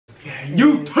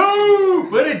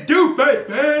YouTube! What it do,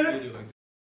 baby?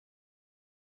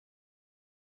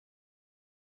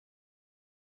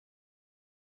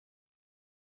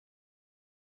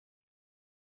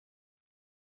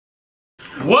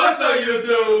 What's up,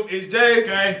 YouTube? It's Jay.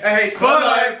 Hey, fun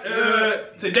life.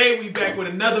 Today we back with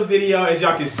another video. As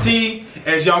y'all can see,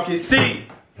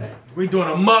 we doing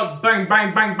a mug bang,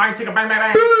 bang, bang, bang, take a bang,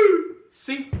 bang, bang.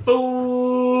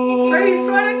 Seafood. Say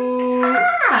something.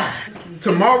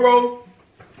 Tomorrow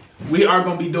we are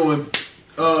gonna be doing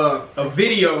a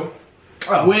video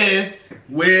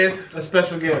with a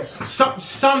special guest. Some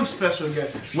special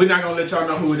guest. We're not gonna let y'all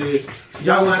know who it is.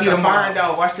 Y'all want to find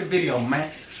out? Watch the video,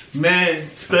 man. Man,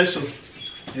 special.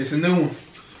 It's a new one.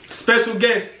 Special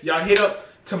guest. Y'all hit up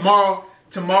tomorrow.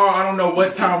 Tomorrow, I don't know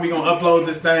what time we gonna upload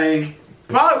this thing.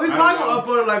 We probably gonna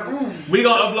upload it like we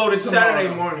gonna upload it tomorrow.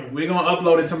 Saturday morning. We gonna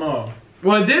upload it tomorrow.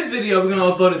 Well, this video we're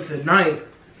gonna upload it tonight,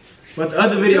 but the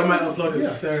other video might upload it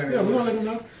Saturday. Yeah, we're gonna let them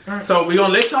know. Right. So we're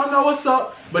gonna let y'all know what's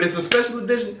up, but it's a special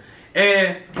edition.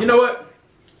 And you know what?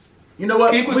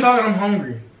 Keep talking. I'm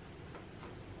hungry.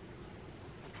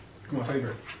 Come on, take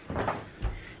it.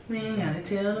 We ain't gotta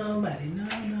tell nobody, no.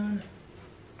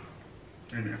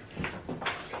 Amen.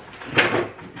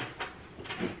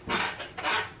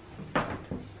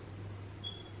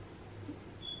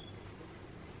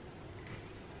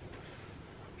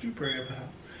 What you pray about?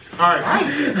 Alright,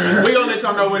 we gonna let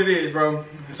y'all know what it is, bro.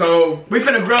 So we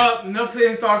finna grub. Enough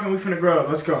things talking. We finna grub.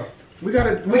 Let's go. We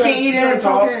can eat and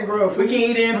talk. We can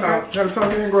eat and talk. Gotta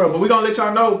talk and grub, but we gonna let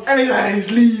y'all know.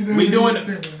 We doing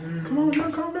it. Come on,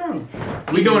 man, calm down.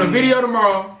 We doing a video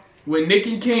tomorrow with Nique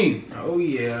and King. Oh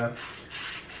yeah.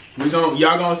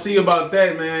 Y'all gonna see about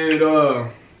that, man.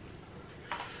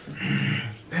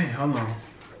 Dang, hold on.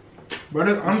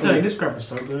 Bro, I'm telling you, this crap is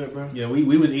so good, bro. Yeah,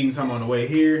 we was eating some on the way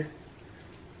here.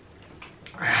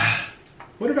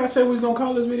 What did I say we was gonna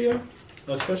call this video?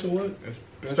 A special what?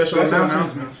 Special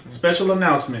announcement. Special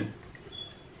announcement.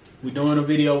 We doing a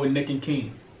video with Nique and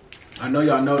King. I know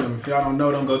y'all know them. If y'all don't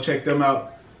know them, go check them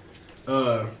out.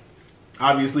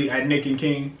 Obviously at Nique and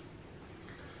King.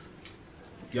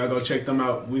 Y'all go check them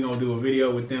out. We gonna do a video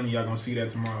with them. Y'all gonna see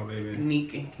that tomorrow, baby.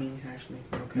 Nique and King, actually.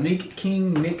 Okay. Nique,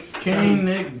 King, Nick. King,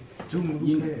 Nick.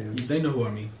 They know who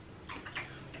I mean.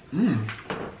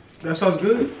 That sounds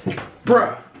good.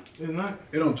 Bruh. It's not.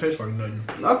 It don't taste like nothing.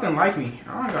 Nothing like me. I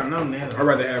don't got no nails. I'd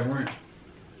rather have ranch.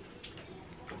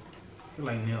 I feel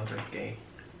like nails are gay.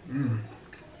 And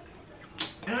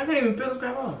I can't even peel this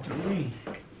crap off.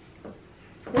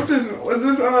 What's this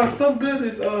stuff good?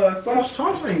 This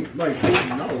sauce ain't like,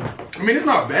 no. I mean, it's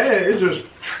not bad. It just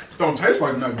don't taste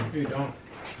like nothing. It don't.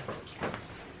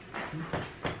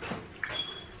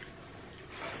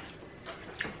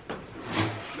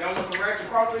 Y'all want some ranch and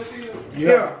crawfish here?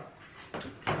 Yeah.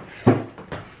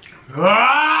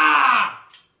 Ah!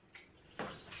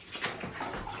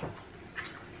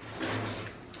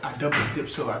 I double dip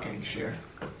so I can share.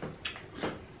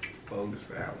 Bogus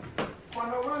for that one.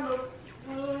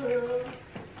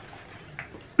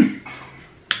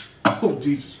 Oh,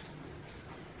 Jesus.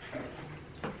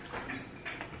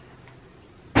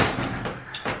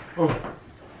 Oh.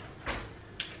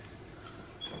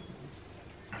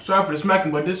 Sorry for the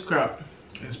smacking, but this crap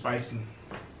is spicy.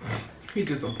 He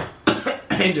just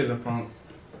a punk.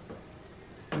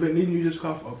 But didn't you just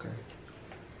cough? Okay.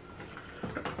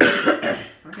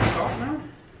 I can cough now?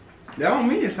 That don't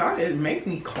mean it's hot. It make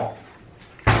me cough.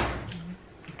 I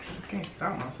can't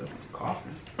stop myself from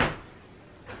coughing.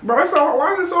 Bro,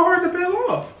 why is it so hard to peel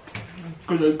off?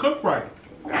 Because they cook right.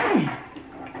 Dang.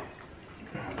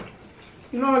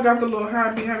 You know I got the little how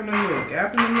I be having a little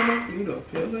gap in the middle for you to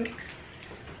peel it?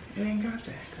 It ain't got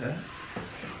that, cuz.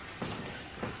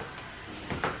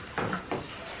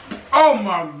 Oh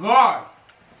my God!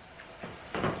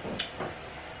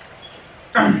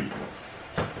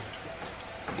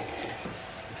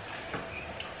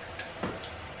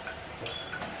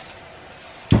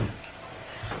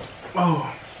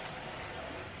 Oh.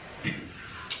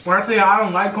 When I tell you I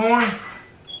don't like corn,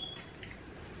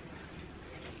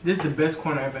 this is the best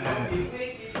corn I ever had.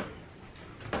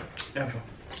 Ever.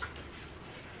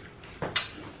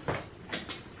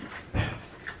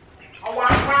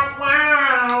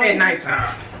 At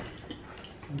nighttime.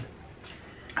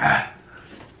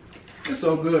 It's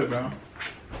so good, bro.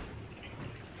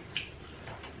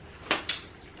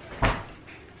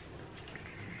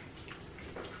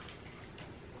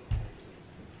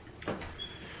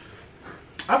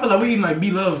 I feel like we eating like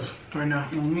B-Loves right now.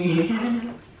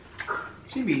 Me.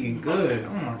 She be eating good.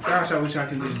 Oh my gosh, I wish I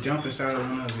could just jump inside of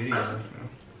one of the videos.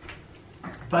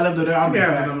 If I left her there, I'll be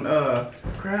having them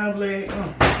crab leg.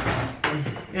 Oh.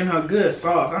 And her good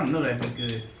sauce. I know that'd be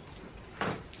good.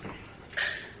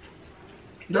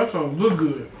 That sounds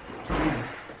good.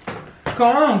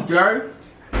 Come on, Jerry.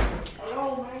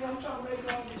 Hello, man. I'm trying to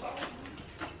make all the sauce.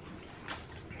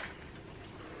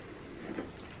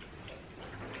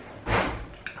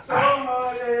 So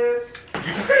hard.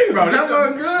 Bro, that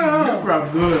was good, huh? That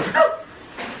probably good.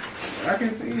 I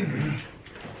can see it.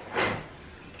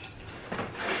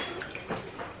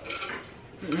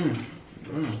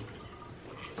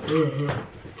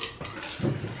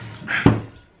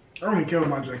 I don't even care what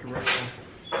my jacket right now.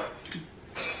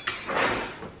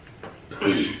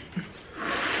 You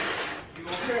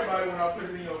gonna care about it when I put it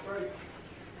in your face?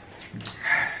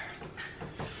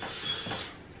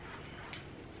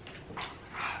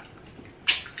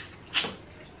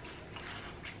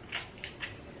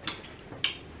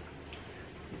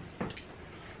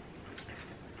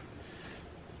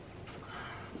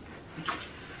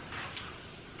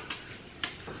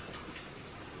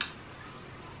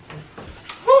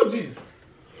 Oh, Jesus.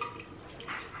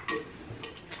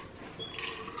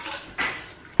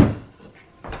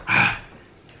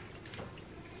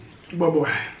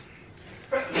 Boy.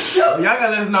 Y'all gotta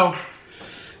let us know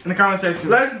in the comment section.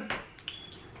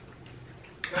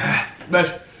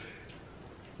 Bless.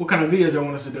 What kind of videos y'all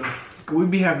want us to do? Cause we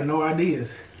be having no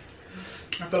ideas.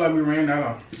 I feel like we ran that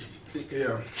off.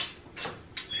 Yeah.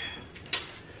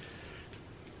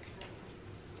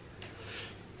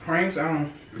 Pranks, I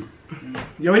don't.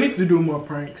 Yo, we need to do more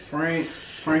pranks.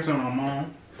 Pranks on my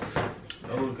mom.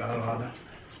 Those got a lot of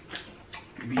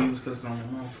views because it's on my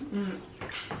mom.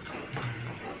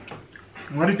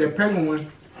 I think that pregnant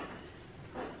one.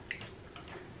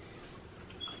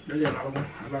 They got a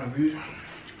lot of views.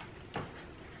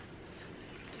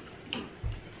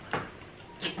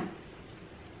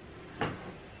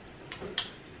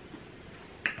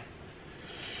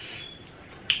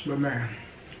 But man,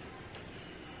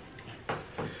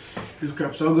 this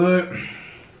crap so good.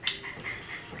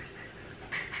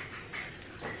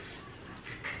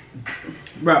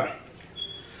 Bro,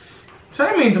 so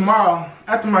that means tomorrow,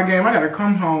 after my game, I gotta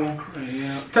come home,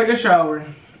 take a shower,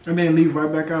 and then leave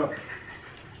right back out.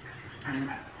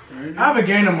 I have a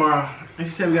game tomorrow, and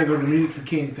she said we gotta go to the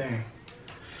niqueandking thing.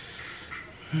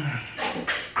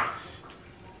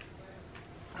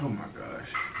 Oh my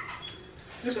gosh.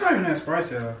 It's not even that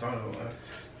spicy as I thought it was.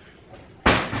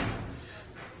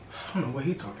 I don't know what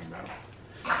he's talking about.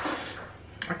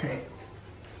 I can't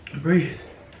breathe.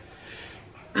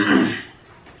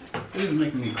 This is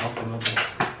making me cough a little bit.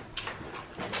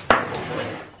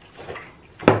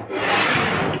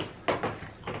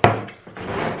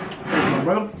 My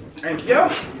brother. Thank you. You're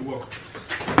welcome.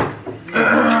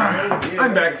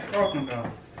 I'm back. Talking about.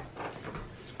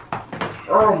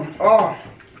 Oh.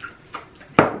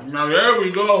 Now there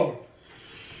we go.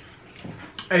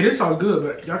 Hey, this sauce good,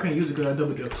 but y'all can't use it because I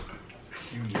double dipped.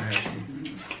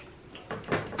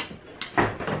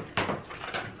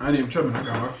 I ain't even tripping. I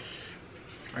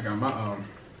got my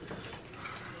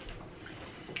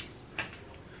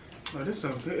Oh, this so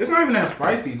good. It's not even that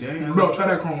spicy, Jay. Bro, try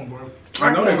that corn, bro.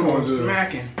 I know that corn's good.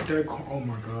 Smacking. That corn, oh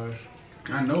my gosh.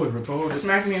 I know it's retarded. It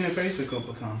smacked me in the face a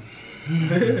couple times.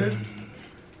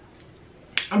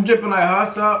 I'm dripping like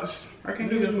hot sauce. I can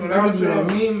do this without you.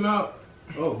 Meme out.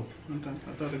 Oh, I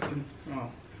thought it couldn't. Oh,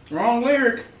 wrong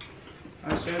lyric.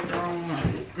 I said the wrong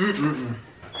one.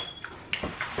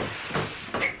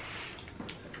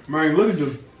 Man, look at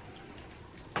them.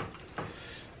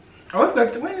 Oh, it's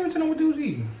like, wait, even tell them what they was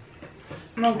eating.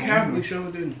 No cap, we sure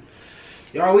didn't.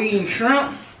 Y'all eating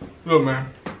shrimp? Look, man.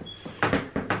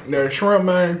 That shrimp,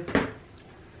 man.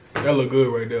 That look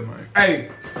good right there, man. Hey,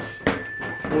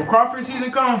 when crawfish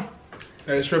season come,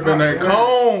 that shrimp in that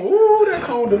cone. Ooh, that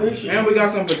cone delicious. And we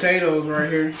got some potatoes right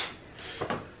here.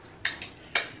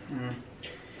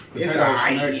 It's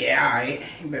alright, yeah, alright.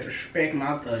 You better respect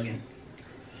my thuggin'.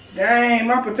 Dang,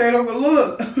 my potato, but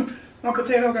look. My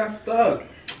potato got stuck.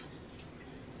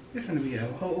 There's gonna be a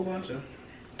whole bunch of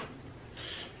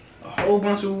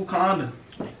Wakanda.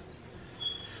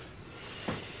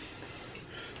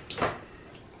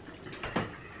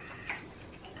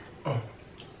 Oh.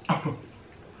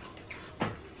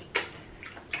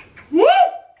 Woo!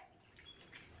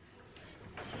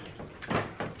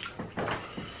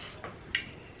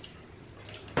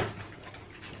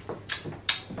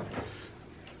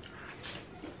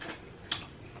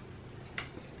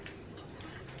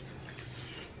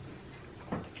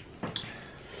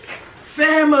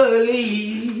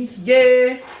 Family,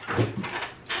 yeah.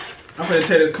 I'm gonna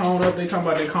tear this cone up. They talking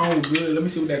about that cone was good. Let me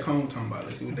see what that cone talking about.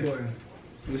 Let's see what that. Boy.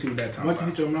 Let's see what that talking about.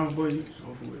 Once you hit your mouth, boy, you just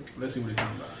over with. Let's see what they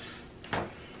talking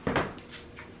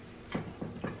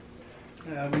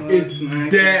It's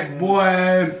that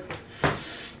boy.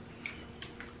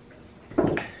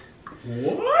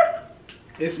 What?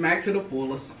 It's smacked to the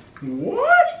fullest.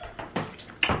 What?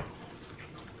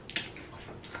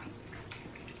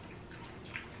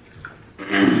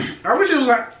 I wish it was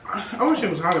like, I wish it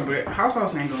was hotter, but hot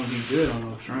sauce ain't gonna be good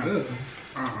on those shrimp.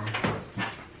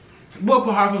 We'll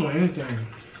put hot sauce on anything.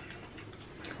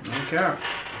 Okay.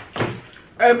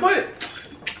 Hey,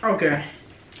 okay.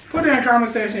 Put in the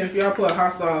comment section if y'all put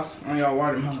hot sauce on y'all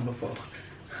watermelon before.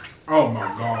 Oh my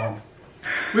God.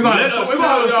 We're gonna tell the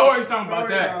story talking about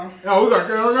that. Yeah, we gotta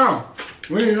tell it now.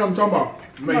 We ain't something talking about.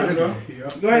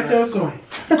 Go ahead, tell the story.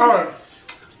 Alright.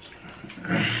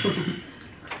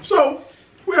 So,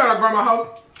 we at our grandma's house.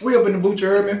 We up in the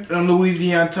butcher area. In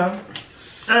Louisiana.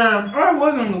 I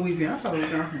wasn't in Louisiana. I thought it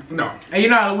was down here. No. And you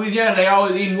know how Louisiana, they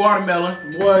always eating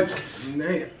watermelon. What?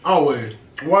 They always.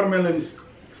 Watermelon,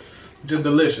 just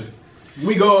delicious.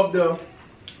 We go up there.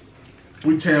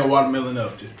 We tan watermelon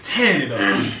up. Just tan it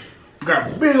up.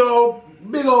 Got big old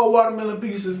watermelon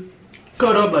pieces.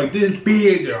 Cut up like this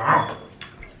big.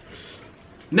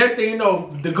 Next thing you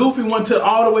know, the goofy one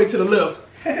all the way to the left.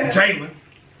 Jaylen.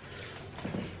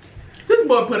 This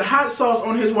boy put hot sauce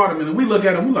on his watermelon. We look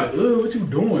at him, we like, ugh, what you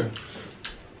doing?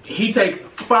 He take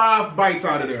 5 bites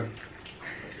out of there.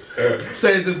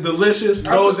 Says it's delicious.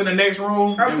 Goes in the next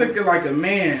room. I took it like a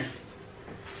man.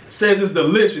 Says it's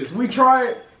delicious. We try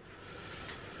it.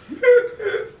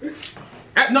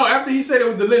 No, after he said it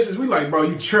was delicious, we like, bro,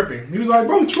 you tripping. He was like,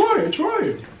 bro, try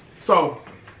it. So,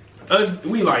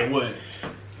 we like, what?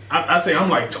 I say I'm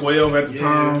like 12 at the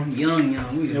time. Young.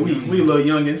 We little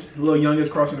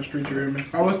youngest crossing the street, you hear me?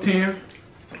 I was 10.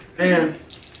 And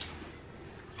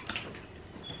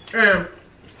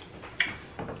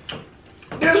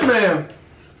this man,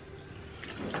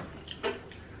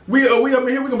 we up in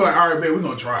here, we gonna be like, all right, babe, we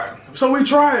gonna try it. So we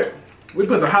try it. We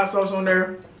put the hot sauce on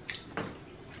there.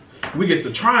 We get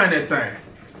to trying that thing.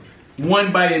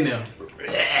 One bite in there.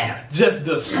 Just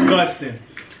disgusting.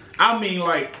 I mean,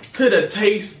 like, to the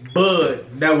taste bud,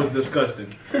 that was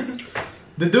disgusting.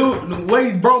 The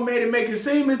way bro made it make it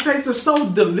seem, it tasted so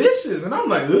delicious. And I'm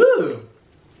like, ugh.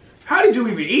 How did you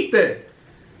even eat that?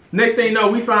 Next thing you know,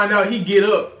 we find out he get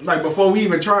up. Like, before we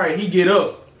even try it, he get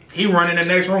up. He run in the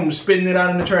next room, spitting it out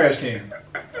in the trash can.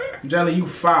 Jelly, you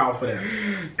foul for that.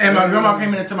 And my grandma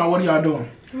came in and told me, what are y'all doing?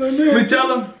 We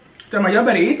tell him, y'all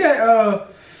better eat that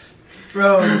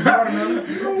watermelon.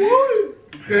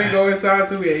 Couldn't go inside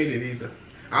till we ate it either.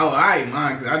 Oh, I ate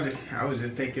mine because I was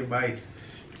just taking bites.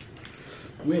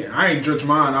 I ain't drenched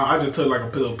mine. I just took like a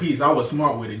little piece. I was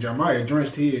smart with it. Jeremiah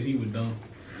drenched his. He was dumb.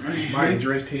 Mike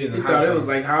drenched his. He thought it was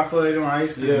like hot fudge on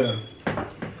ice cream. Yeah.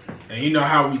 And you know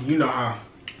how we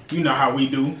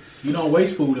do. You don't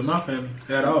waste food in my family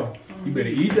at all. You better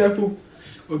eat that food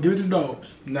or give it to dogs.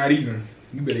 Not even.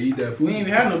 You better eat that food. We ain't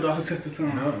even had no dogs at the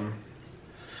time.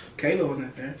 Kayla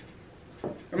wasn't there.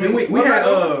 I mean, we had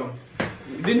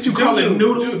didn't you call it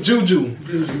Noodle? Juju.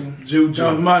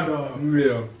 That was my dog.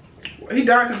 Yeah. He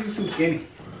died because he was too skinny.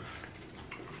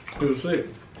 He was sick.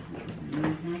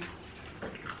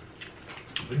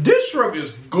 This shrimp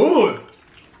is good.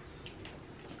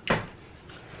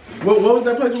 What was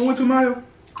that place we went to, Maya?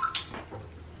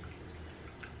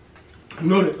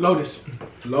 Lotus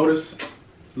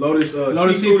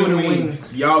seafood and wings.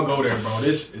 Y'all go there, bro.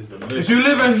 This is delicious. If you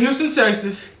live in Houston,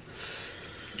 Texas,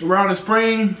 around the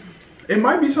spring, it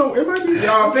might be. Y'all,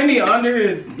 if any under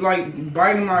here, like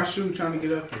biting my shoe trying to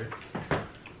get up here.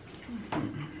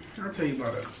 I'll tell you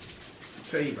about it.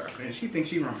 She thinks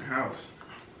she run the house.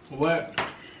 What?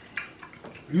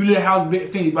 You let house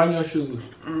big Finny biting your shoes.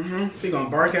 She gonna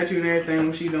bark at you and everything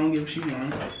when she don't give what she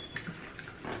want.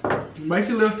 But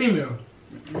she a little female.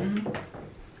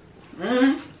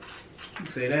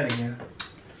 Say that again.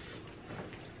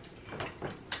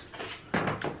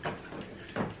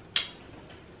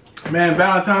 Man,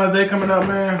 Valentine's Day coming up,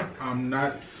 man. I'm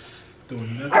not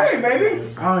doing nothing. Hey,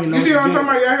 baby. I don't even know. You see what I'm talking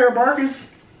about? Y'all hear barking?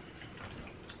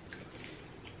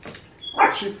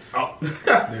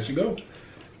 There she go.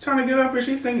 Trying to get up here,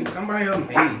 she thinking somebody else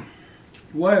made.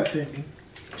 What, Finny?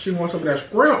 She wants some of that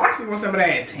scrimp. She wants some of that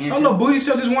attention. Oh, no, booty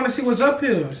show just want to see what's up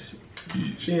here.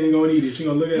 She ain't gonna eat it. She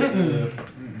gonna look at it.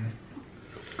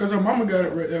 Cause her mama got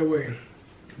it right that way.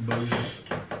 Booty.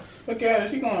 Look at her.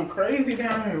 She going crazy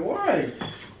down here. Why?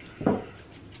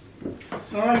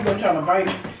 So I'm gonna try to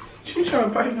bite. She trying to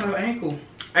bite my ankle.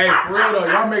 Hey, for real though,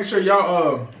 y'all make sure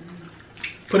y'all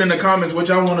put in the comments what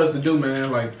y'all want us to do, man.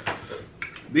 Like,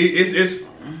 it's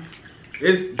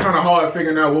kind of hard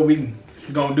figuring out what we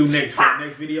gonna do next for the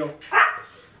next video.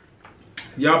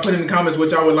 Y'all put in the comments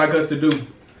what y'all would like us to do.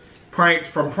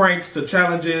 pranks to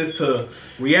challenges to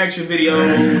reaction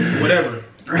videos, whatever.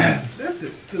 This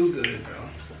is too good, though.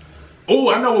 Oh,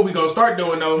 I know what we gonna start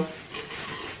doing though.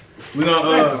 We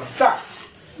gonna stop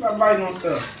biting on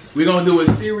stuff. We gonna do a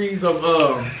series of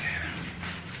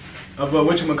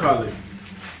whatchamacallit,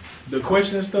 the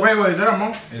question stuff. Wait, is that a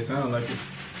monk? It sounds like it.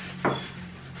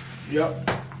 Yep.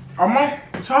 Our monk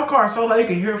talk car so they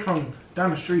can hear from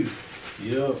down the street.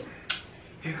 Yep.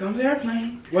 Here comes the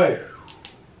airplane. Wait.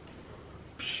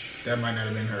 That might not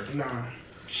have been her. Nah.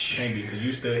 Can't be, because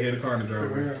you still hear the car in the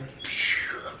driveway.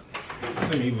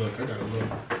 Let me look. I gotta look.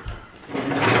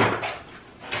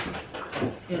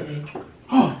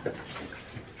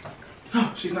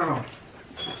 Oh, she's not on.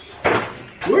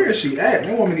 Where is she at?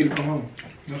 That woman need to come home.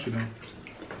 No, she don't.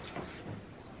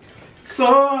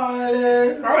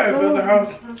 Solid. I gotta build the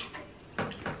house.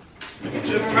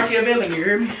 Just like your building, you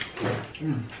hear me?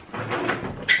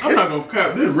 I'm not gonna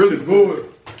cap. This is really good.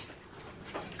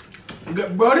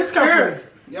 Bro, this cup was...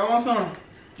 Y'all want some?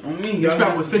 On me. This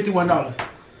cup was $51.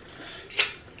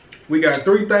 We got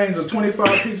 3 things of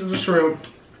 25 pieces of shrimp,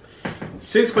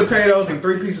 6 potatoes, and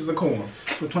 3 pieces of corn.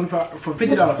 For $50. For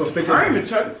 $50. I ain't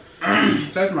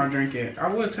even touch my drink yet. I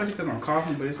would touch it because I'm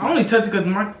coughing, but it's I only touch it because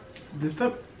this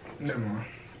stuff. Never mind.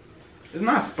 It's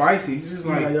not spicy. It's just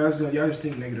like... y'all just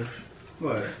think negative.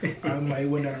 What? I might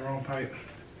went down the wrong pipe.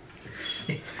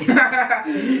 Hey,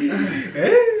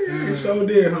 it sure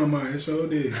did, huh, man? It sure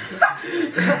did. The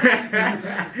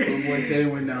boy said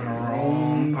it went down the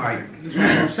wrong pipe. This what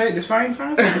I'm saying. This fine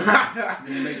sounds.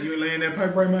 You laying that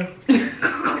pipe right, man?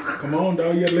 Come on,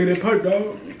 dog. You gotta lay that pipe,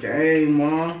 dog. Okay,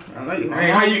 Mom. I like you.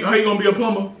 Hey, how you gonna be a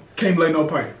plumber? Can't lay no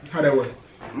pipe. How that work?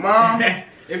 Mom,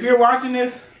 if you're watching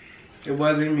this, it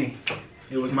wasn't me.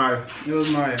 It was Maya. It was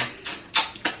Maya.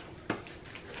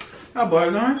 My boy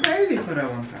going crazy for that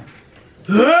one time.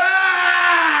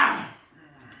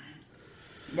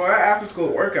 Boy, that after school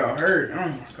workout hurt. Oh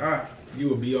my god. You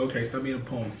will be okay. Stop being a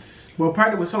punk. Well,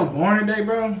 practice was so boring today,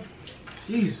 bro.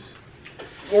 Jesus.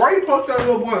 Why you poke that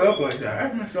little boy up like that?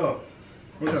 That's messed up.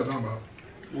 What y'all talking about?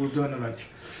 We was doing it like,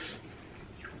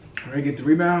 ready to get the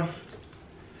rebound?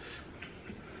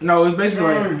 No, it was basically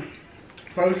like,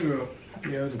 Post drill.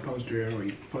 yeah, it was a post drill where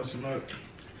you post them up.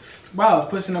 Wow, I was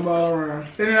pushing the ball around.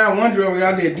 Then in that one drill, we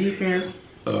all did defense.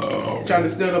 Oh. Tried to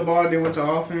steal the ball, then went to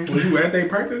offense. Was you at their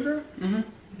practice, bro? Mm-hmm.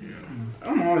 Yeah.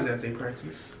 I'm always at their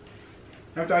practice.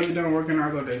 After I get done working, I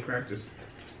go to their practice.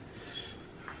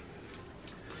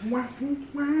 Alright,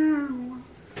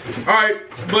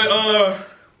 but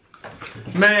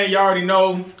man, y'all already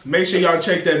know. Make sure y'all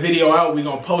check that video out. We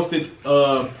gonna post it.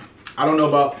 I don't know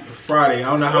about Friday.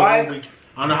 I don't know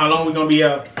how long we gonna be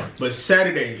out. But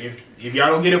Saturday, if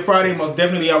y'all don't get it Friday, most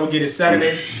definitely I will get it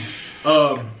Saturday.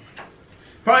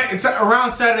 Probably it's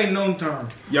around Saturday noon time.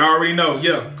 Y'all already know,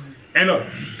 yeah. And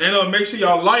make sure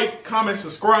y'all like, comment,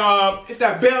 subscribe. Hit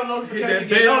that bell notification.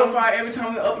 Get notified every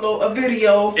time we upload a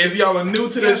video. If y'all are new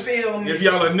to this,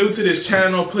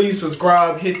 channel, please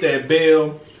subscribe. Hit that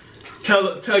bell.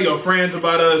 Tell your friends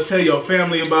about us. Tell your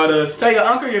family about us. Tell your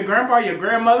uncle, your grandpa, your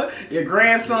grandmother, your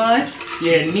grandson,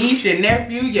 your niece, your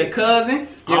nephew, your cousin,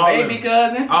 your baby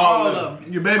cousin, all of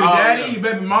them. Your baby daddy, your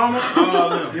baby mama,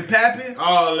 all of them. your pappy,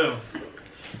 all of them.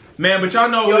 Man, but y'all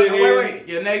know what it is. Wait,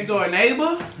 your next door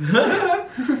neighbor.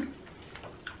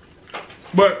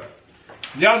 But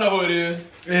y'all know who it is.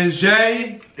 It's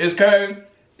J, it's K,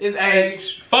 It's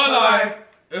H. for life.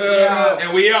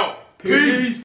 And we out. Peace.